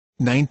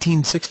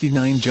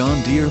1969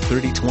 John Deere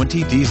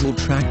 3020 Diesel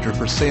Tractor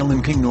for sale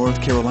in King,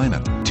 North Carolina,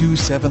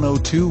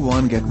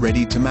 27021. Get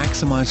ready to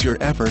maximize your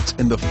efforts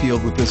in the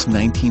field with this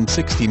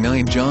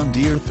 1969 John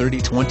Deere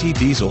 3020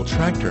 Diesel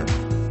Tractor.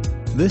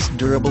 This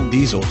durable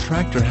diesel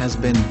tractor has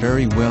been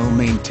very well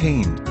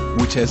maintained,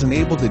 which has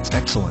enabled its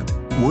excellent,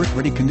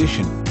 work-ready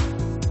condition.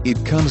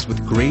 It comes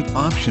with great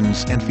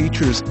options and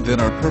features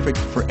that are perfect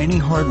for any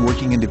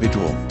hard-working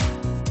individual.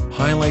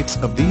 Highlights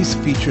of these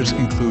features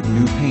include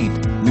new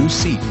paint, new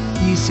seat,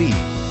 EC,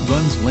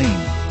 runs lane,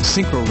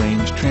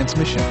 Synchro-Range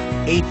Transmission,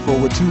 8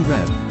 Forward-2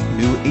 Rev,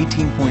 new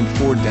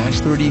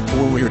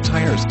 18.4-34 rear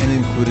tires, and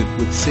included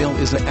with sale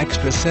is an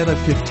extra set of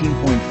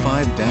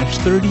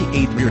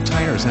 15.5-38 rear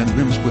tires and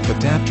rims with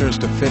adapters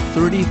to fit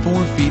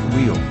 34 feet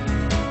wheel.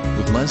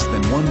 With less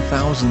than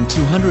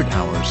 1,200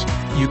 hours,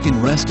 you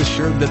can rest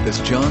assured that this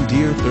John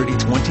Deere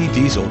 3020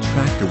 Diesel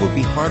Tractor will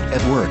be hard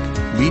at work,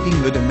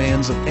 meeting the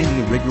demands of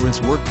any rigorous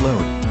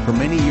workload, for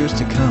many years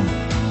to come.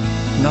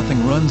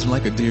 Nothing runs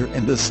like a Deere,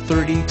 and this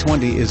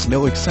 3020 is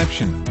no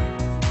exception.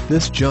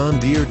 This John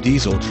Deere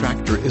Diesel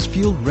Tractor is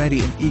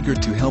field-ready and eager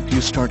to help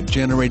you start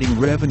generating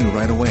revenue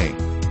right away.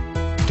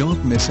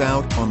 Don't miss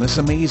out on this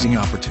amazing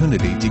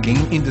opportunity to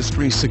gain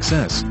industry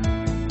success.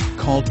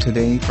 Call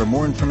today for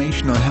more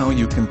information on how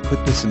you can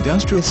put this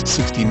industrious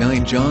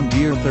 '69 John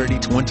Deere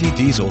 3020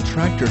 Diesel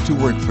Tractor to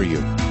work for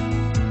you.